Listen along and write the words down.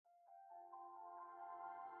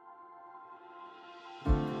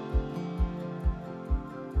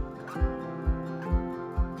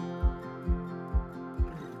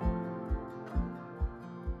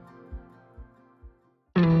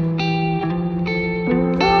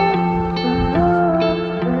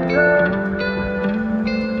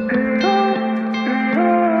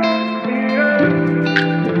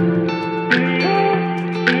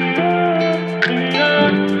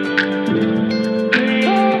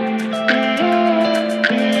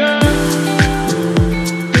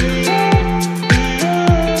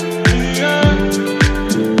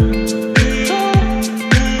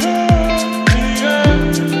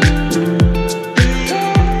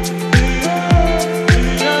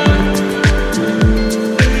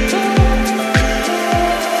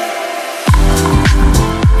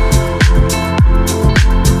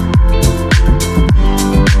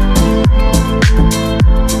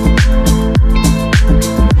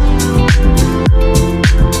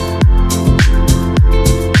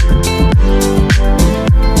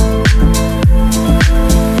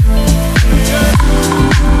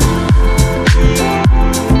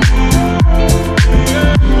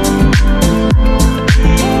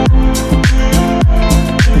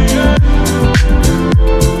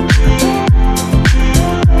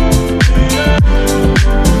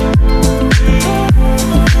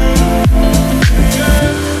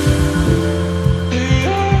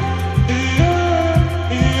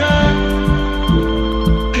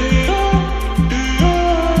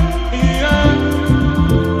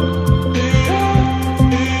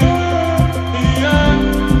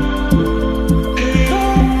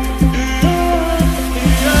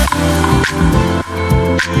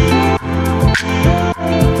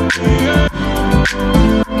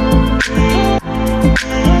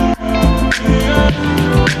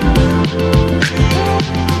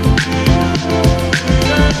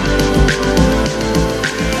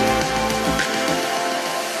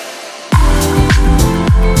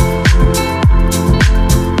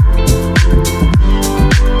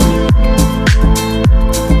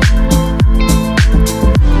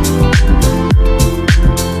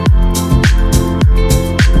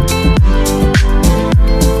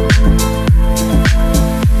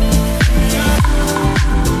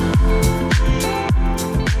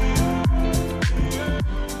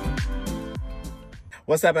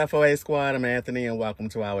What's up, FOA squad? I'm Anthony and welcome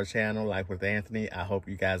to our channel, Life with Anthony. I hope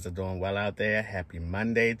you guys are doing well out there. Happy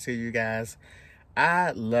Monday to you guys.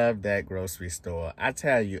 I love that grocery store. I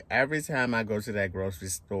tell you, every time I go to that grocery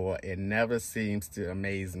store, it never seems to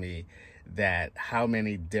amaze me that how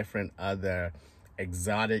many different other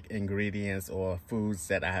exotic ingredients or foods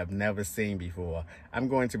that I have never seen before. I'm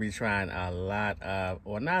going to be trying a lot of,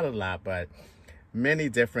 or not a lot, but many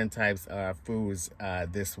different types of foods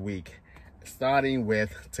this week, starting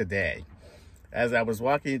with today. As I was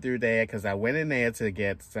walking through there, because I went in there to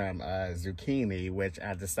get some zucchini, which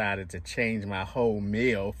I decided to change my whole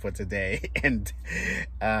meal for today, and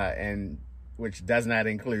which does not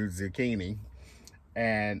include zucchini.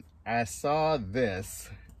 And I saw this,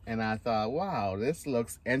 and I thought, wow, this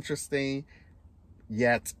looks interesting,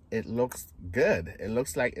 yet it looks good. It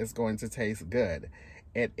looks like it's going to taste good.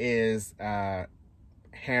 It is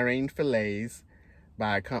herring fillets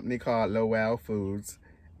by a company called Lowell Foods,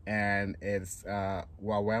 and it's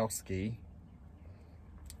Wawelski.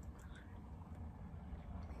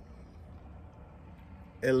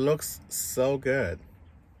 It looks so good.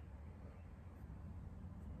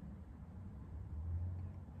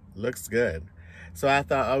 Looks good. So I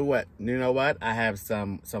thought, oh, you know what? I have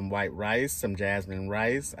some white rice, some jasmine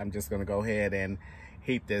rice. I'm just gonna go ahead and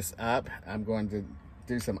heat this up. I'm going to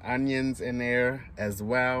do some onions in there as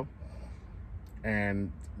well.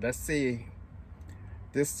 And let's see.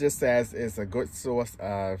 This just says it's a good source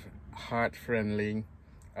of heart-friendly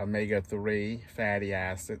omega-3 fatty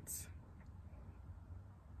acids.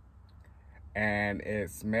 And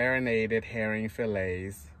it's marinated herring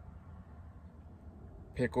fillets,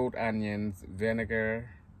 pickled onions, vinegar.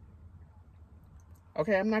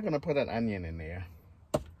 Okay, I'm not gonna put an onion in there.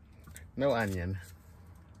 No onion.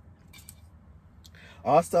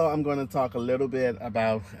 Also, I'm going to talk a little bit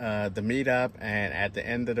about the meetup, and at the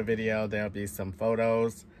end of the video, there'll be some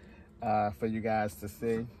photos for you guys to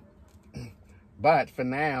see. But for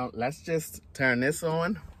now, let's just turn this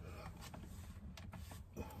on.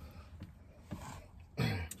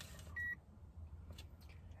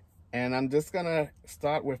 And I'm just going to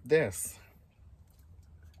start with this.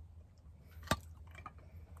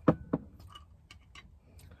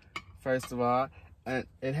 First of all,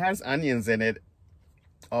 it has onions in it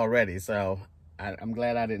already, so I'm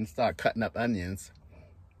glad I didn't start cutting up onions.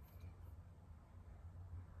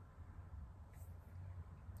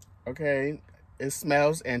 Okay, it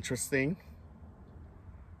smells interesting.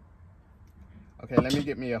 Okay, let me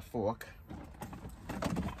get me a fork.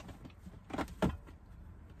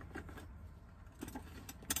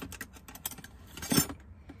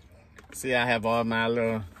 See, I have all my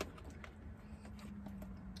little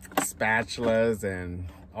spatulas and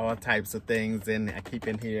all types of things I keep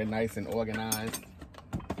in here nice and organized.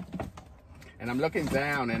 And I'm looking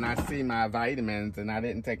down and I see my vitamins, and I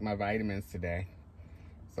didn't take my vitamins today.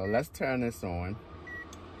 So let's turn this on.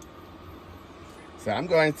 So I'm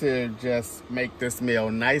going to just make this meal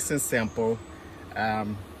nice and simple.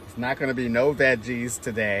 It's not going to be no veggies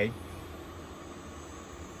today.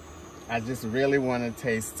 I just really want to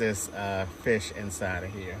taste this fish inside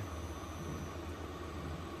of here.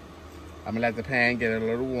 I'm gonna let the pan get a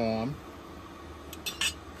little warm.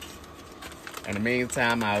 In the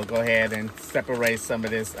meantime, I'll go ahead and separate some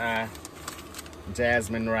of this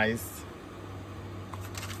jasmine rice.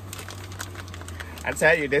 I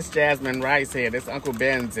tell you, this jasmine rice here, this Uncle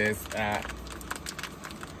Ben's is,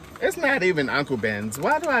 it's not even Uncle Ben's.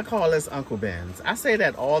 Why do I call this Uncle Ben's? I say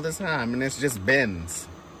that all the time, and it's just Ben's.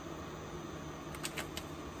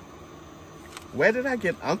 Where did I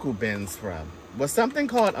get Uncle Ben's from? Was something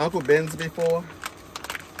called Uncle Ben's before?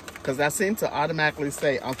 Because I seem to automatically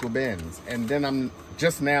say Uncle Ben's. And then I'm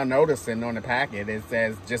just now noticing on the packet, it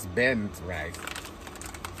says just Ben's rice.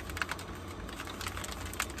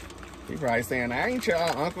 He probably saying, I ain't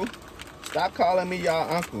y'all uncle. Stop calling me y'all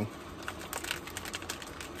uncle.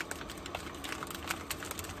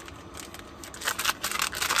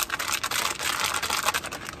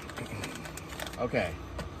 Okay.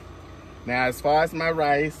 Now, as far as my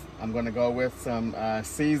rice, I'm going to go with some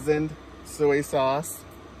seasoned soy sauce.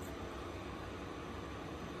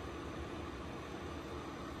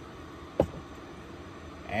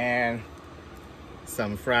 And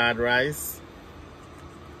some fried rice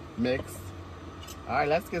mixed. All right,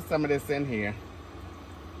 let's get some of this in here.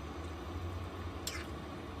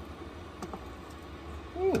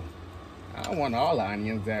 Ooh, I don't want all the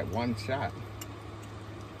onions at one shot.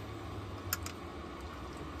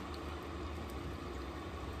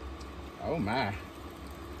 Oh my.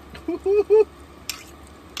 I'm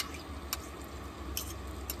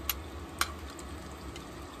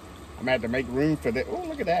gonna have to make room for that. Oh,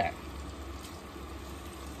 look at that.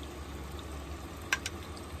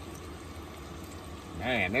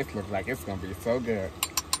 Man, this looks like it's gonna be so good.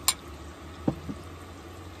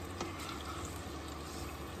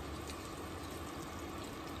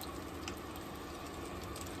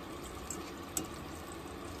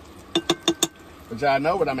 But y'all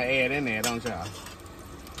know what I'm gonna add in there, don't y'all?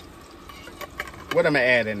 What I'm gonna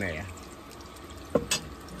add in there?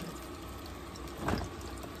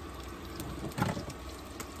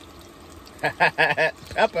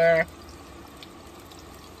 Pepper.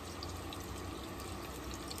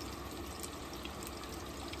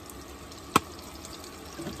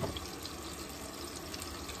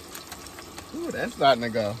 Ooh, that's starting to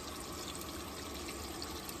go.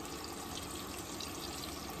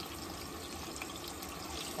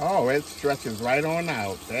 Oh, it stretches right on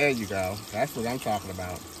out. There you go. That's what I'm talking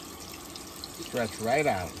about. Stretch right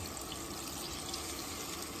out.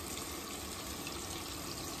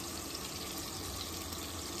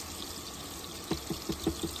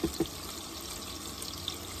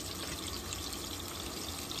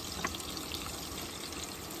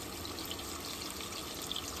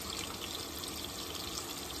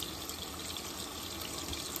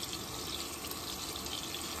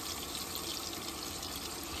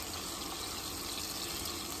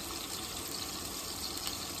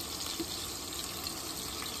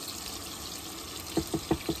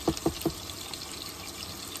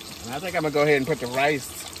 And I think I'm gonna go ahead and put the rice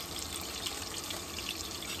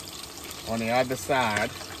on the other side.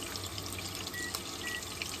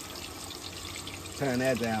 Turn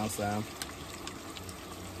that down some.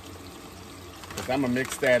 Because I'm gonna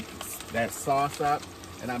mix that sauce up,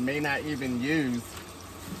 and I may not even use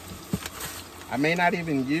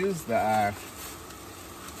the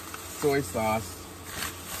soy sauce.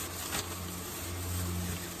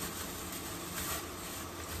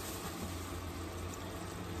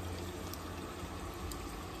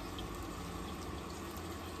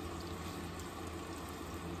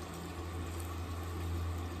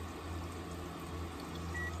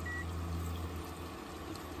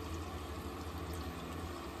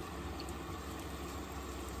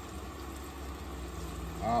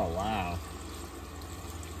 Oh, wow.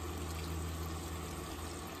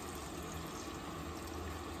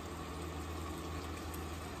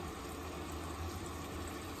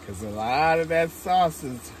 Because a lot of that sauce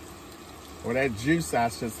is, or that juice I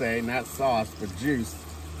should say, not sauce, but juice,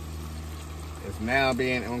 is now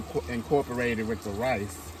being incorporated with the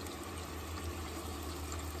rice.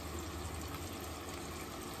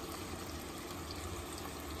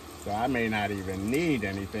 So I may not even need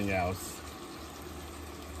anything else.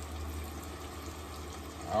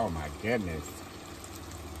 Oh my goodness.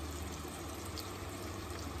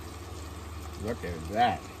 Look at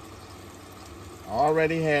that.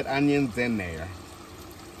 Already had onions in there.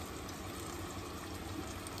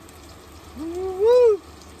 Woo-woo.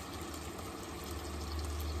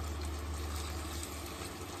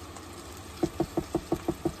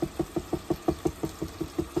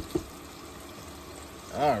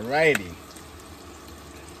 Alrighty.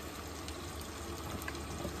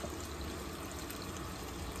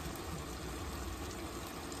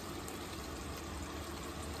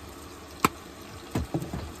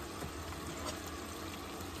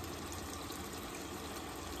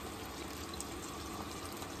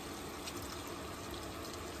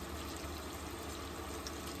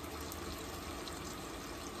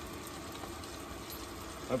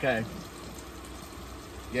 Okay.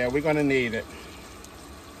 Yeah, we're gonna need it.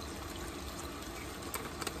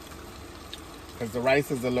 Because the rice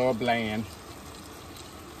is a little bland.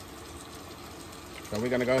 So we're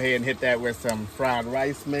gonna go ahead and hit that with some fried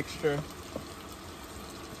rice mixture.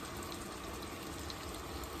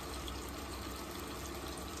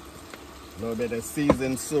 A little bit of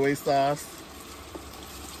seasoned soy sauce.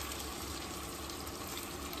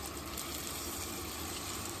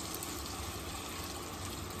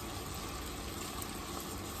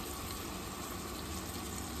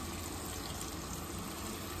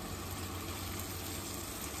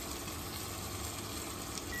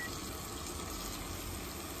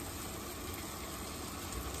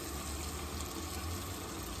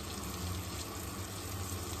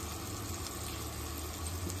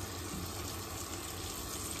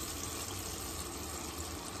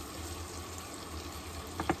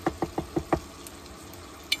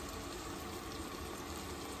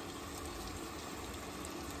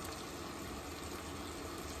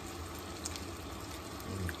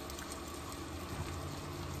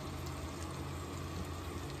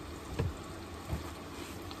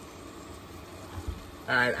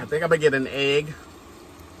 All right, I think I'm gonna get an egg.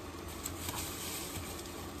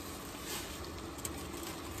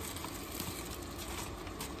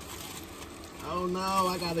 Oh no,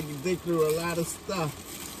 I gotta dig through a lot of stuff.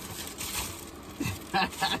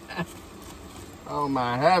 Oh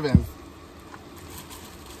my heavens.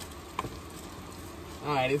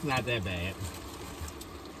 Alright, it's not that bad.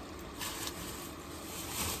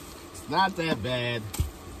 It's not that bad.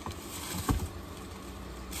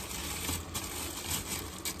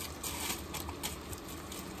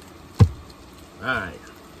 Alright.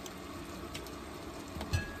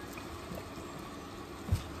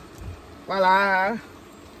 Voila.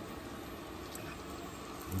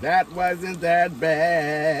 That wasn't that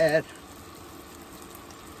bad.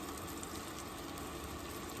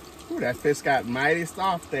 Ooh, that fish got mighty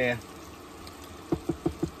soft there.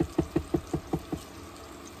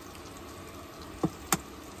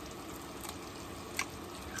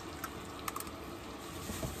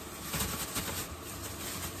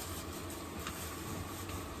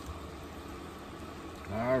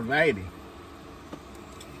 Alrighty.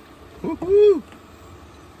 Woohoo!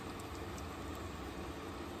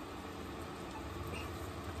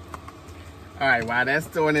 Alright, while that's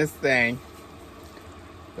doing its thing,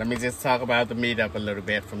 let me just talk about the meetup a little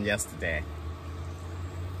bit from yesterday.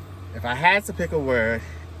 If I had to pick a word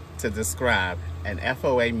to describe an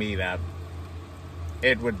FOA meetup,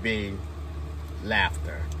 it would be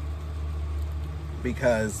laughter.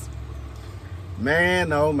 Because,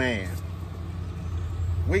 man, oh man,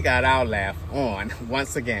 we got our laugh on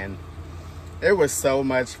once again. It was so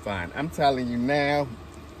much fun. I'm telling you now,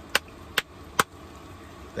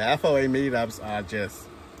 the FOA meetups are just,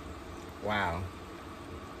 wow.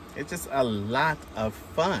 It's just a lot of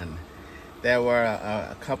fun. There were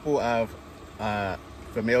a couple of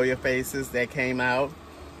familiar faces that came out,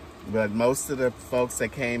 but most of the folks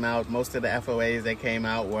that came out, most of the FOAs that came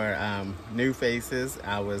out were new faces.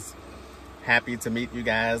 I was happy to meet you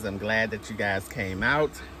guys. I'm glad that you guys came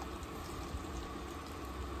out.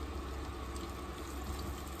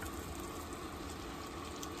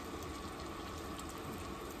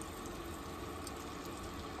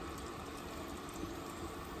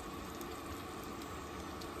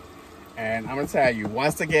 And I'm gonna tell you,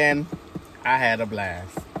 once again, I had a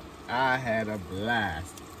blast. I had a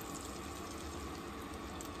blast.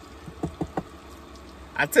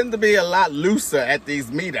 I tend to be a lot looser at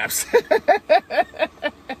these meetups.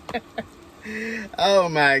 Oh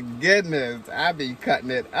my goodness, I be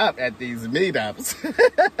cutting it up at these meetups.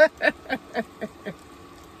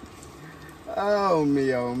 Oh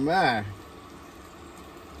me, oh my.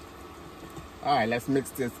 All right, let's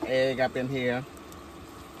mix this egg up in here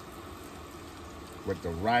with the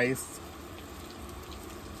rice.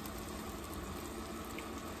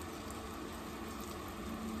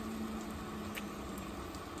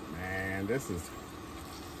 Man, this is...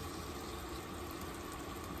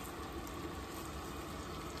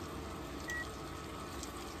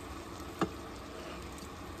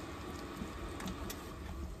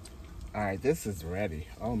 All right, this is ready.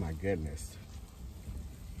 Oh my goodness.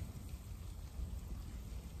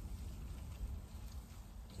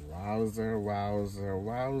 Wowzer, wowzer,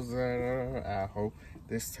 wowzer. I hope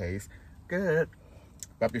this tastes good.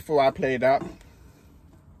 But before I plate up,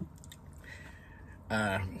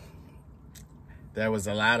 there was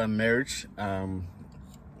a lot of merch. I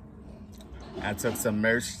took some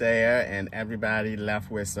merch there and everybody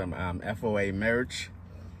left with some FOA merch.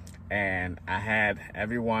 And I had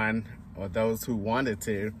everyone, or those who wanted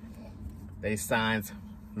to, they signed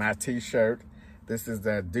my t-shirt. This is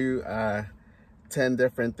the Do 10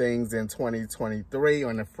 Different Things in 2023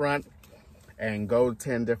 on the front, and Go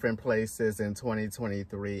 10 Different Places in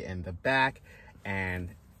 2023 in the back. And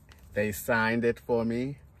they signed it for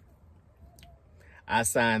me. I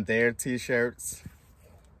signed their t-shirts.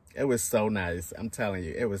 It was so nice. I'm telling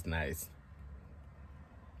you, it was nice.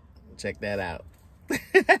 Check that out.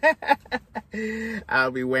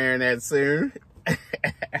 I'll be wearing that soon.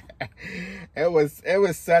 It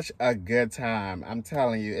was such a good time. I'm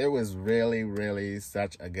telling you, it was really, really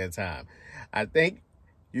such a good time. I think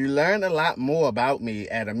you learn a lot more about me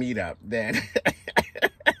at a meetup than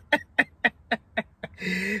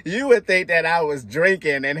you would think that I was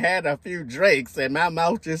drinking and had a few drinks and my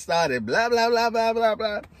mouth just started blah, blah, blah, blah, blah,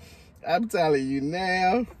 blah. I'm telling you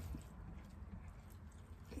now,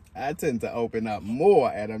 I tend to open up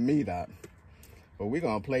more at a meetup. But we're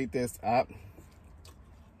going to plate this up.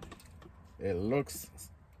 It looks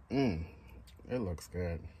good.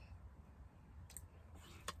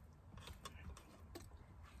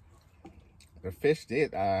 The fish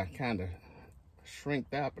did kind of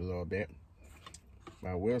shrink up a little bit,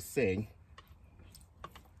 but we'll see.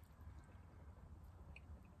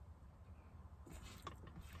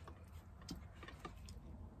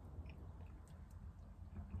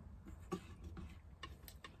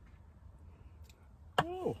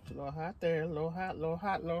 little hot there. A little hot, little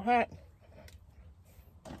hot, little hot.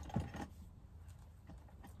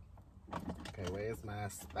 Okay, where's my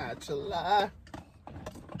spatula?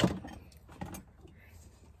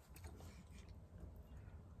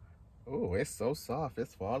 Oh, it's so soft.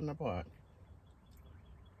 It's falling apart.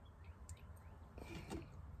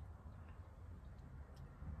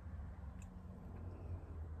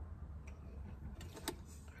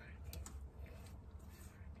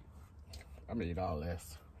 I'm gonna eat all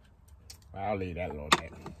this. I'll leave that little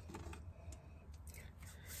bit.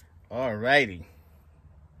 Alrighty.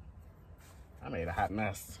 I made a hot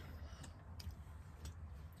mess.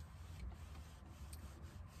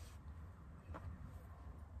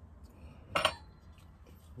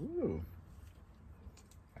 Ooh.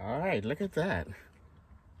 Alright, look at that.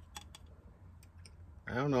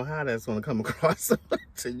 I don't know how that's gonna come across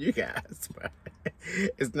to you guys, but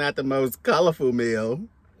it's not the most colorful meal.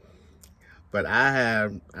 But I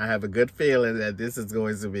have a good feeling that this is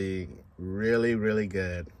going to be really, really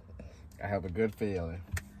good. I have a good feeling.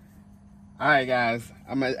 All right, guys,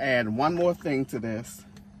 I'm gonna add one more thing to this,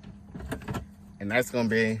 and that's gonna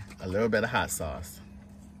be a little bit of hot sauce.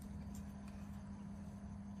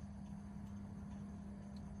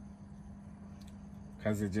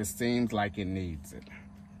 Because it just seems like it needs it.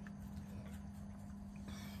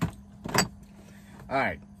 All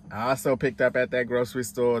right. I also picked up at that grocery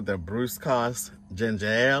store the Bruce Cost ginger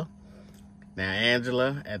ale. Now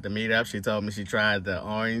Angela at the meetup, she told me she tried the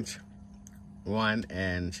orange one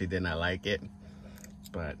and she did not like it.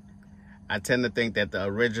 But I tend to think that the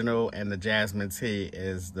original and the jasmine tea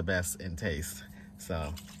is the best in taste.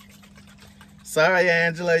 So, sorry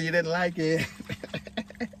Angela, you didn't like it.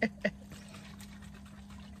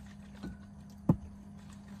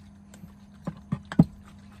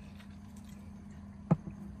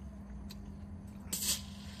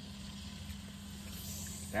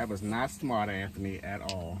 That was not smart, Anthony, at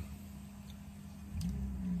all.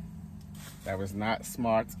 That was not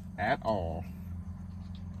smart at all.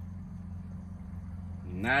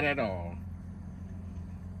 Not at all.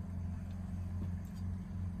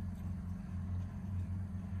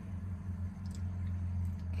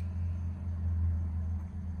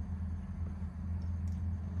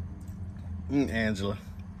 Angela,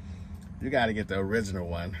 you got to get the original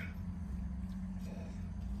one.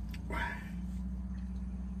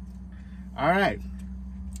 All right,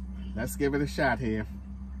 let's give it a shot here.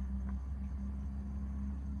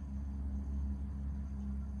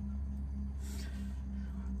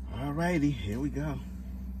 All righty, here we go.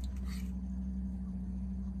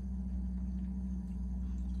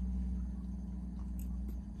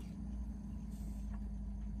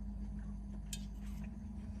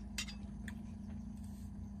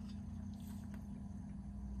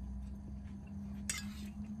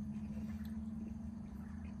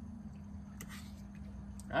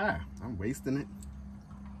 I'm wasting it.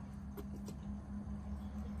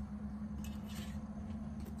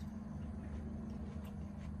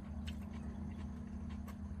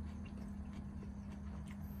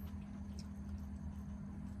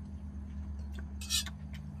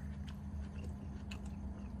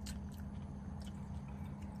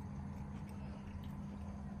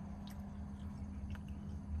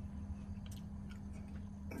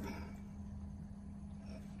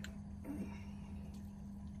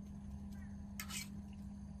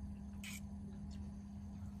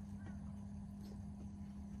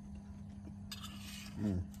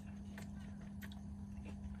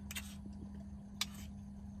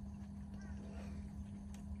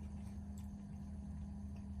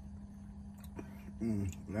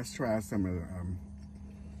 Let's try some of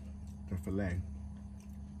the filet.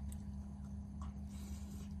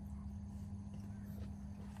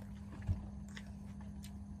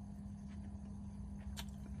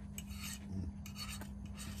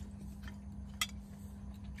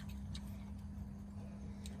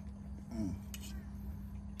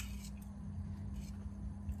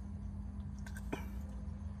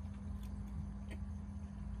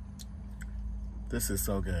 This is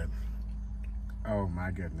so good. Oh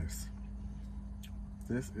my goodness.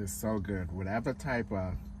 This is so good. Whatever type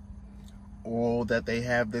of oil that they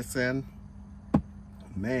have this in,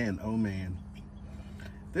 man, oh man.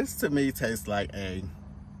 This to me tastes like a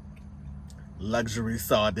luxury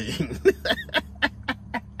sardine.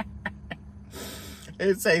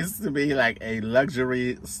 It tastes to me like a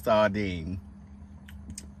luxury sardine.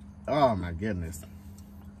 Oh my goodness.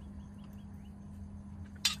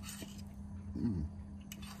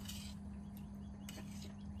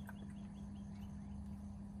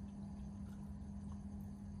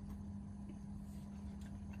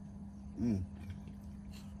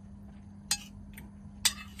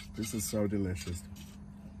 This is so delicious.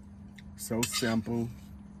 So simple.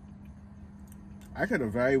 I could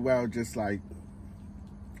have very well just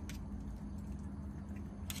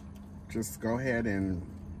go ahead and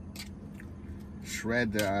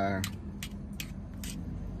shred the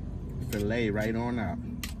fillet right on up,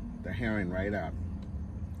 the herring right up,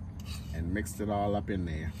 and mixed it all up in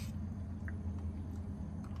there.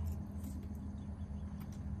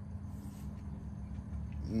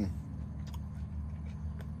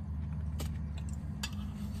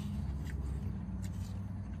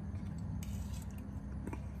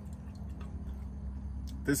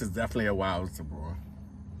 This is definitely a wowzer, boy.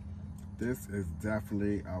 This is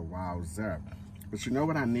definitely a wowzer. But you know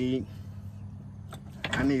what I need?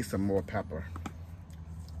 I need some more pepper.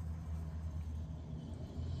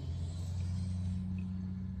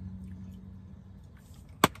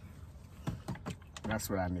 That's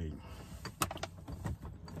what I need.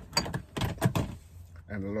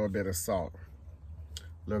 And a little bit of salt.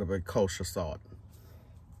 A little bit of kosher salt.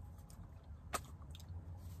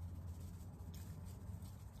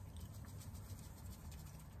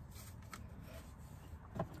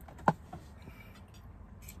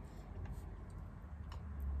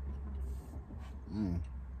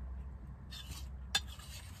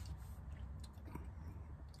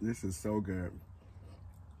 This is so good.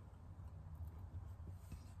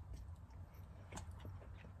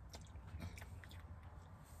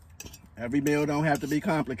 Every meal don't have to be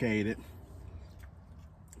complicated.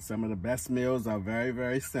 Some of the best meals are very,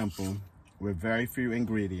 very simple with very few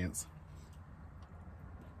ingredients.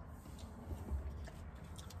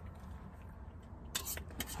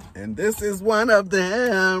 And this is one of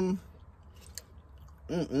them.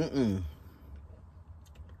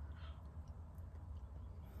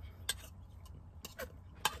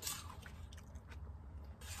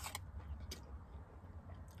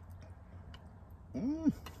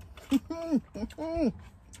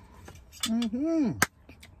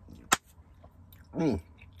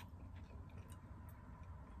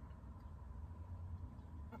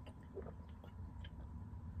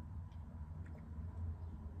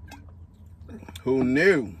 Who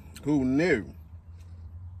knew? Who knew?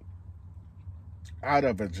 Out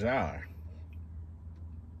of a jar.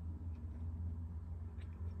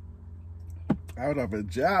 Out of a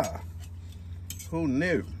jar. Who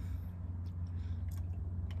knew?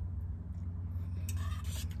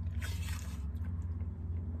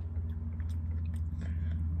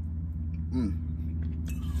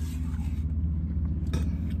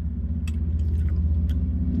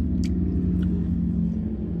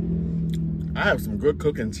 I have some good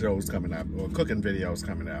cooking shows coming up, or cooking videos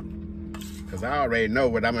coming up, because I already know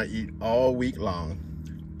what I'm going to eat all week long.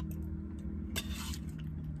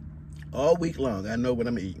 All week long, I know what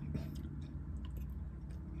I'm eating.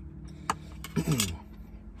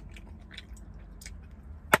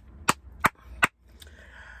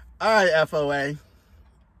 All right, FOA.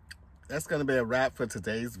 That's going to be a wrap for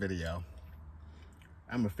today's video.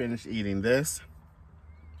 I'm going to finish eating this.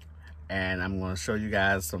 And I'm going to show you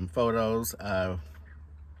guys some photos of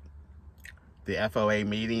the FOA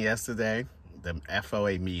meeting yesterday. The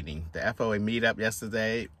FOA meeting. The FOA meetup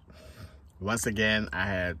yesterday. Once again, I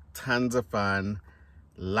had tons of fun.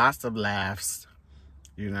 Lots of laughs.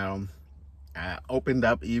 You know, I opened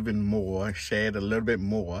up even more. Shared a little bit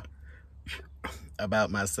more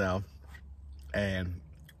about myself. And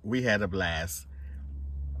we had a blast.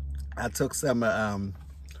 I took some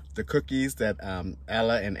the cookies that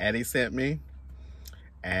Ella and Eddie sent me,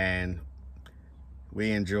 and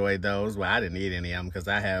we enjoyed those. Well, I didn't eat any of them because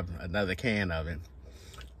I have another can of it,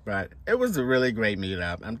 but it was a really great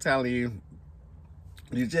meetup. I'm telling you,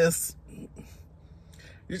 you just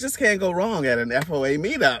can't go wrong at an FOA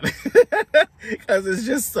meetup because it's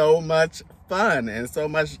just so much fun and so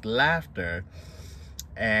much laughter.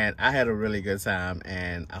 And I had a really good time,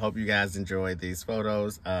 and I hope you guys enjoyed these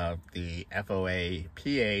photos of the FOA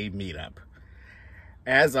PA meetup.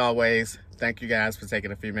 As always, thank you guys for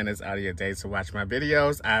taking a few minutes out of your day to watch my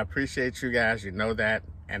videos. I appreciate you guys, you know that,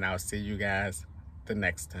 and I'll see you guys the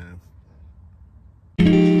next time.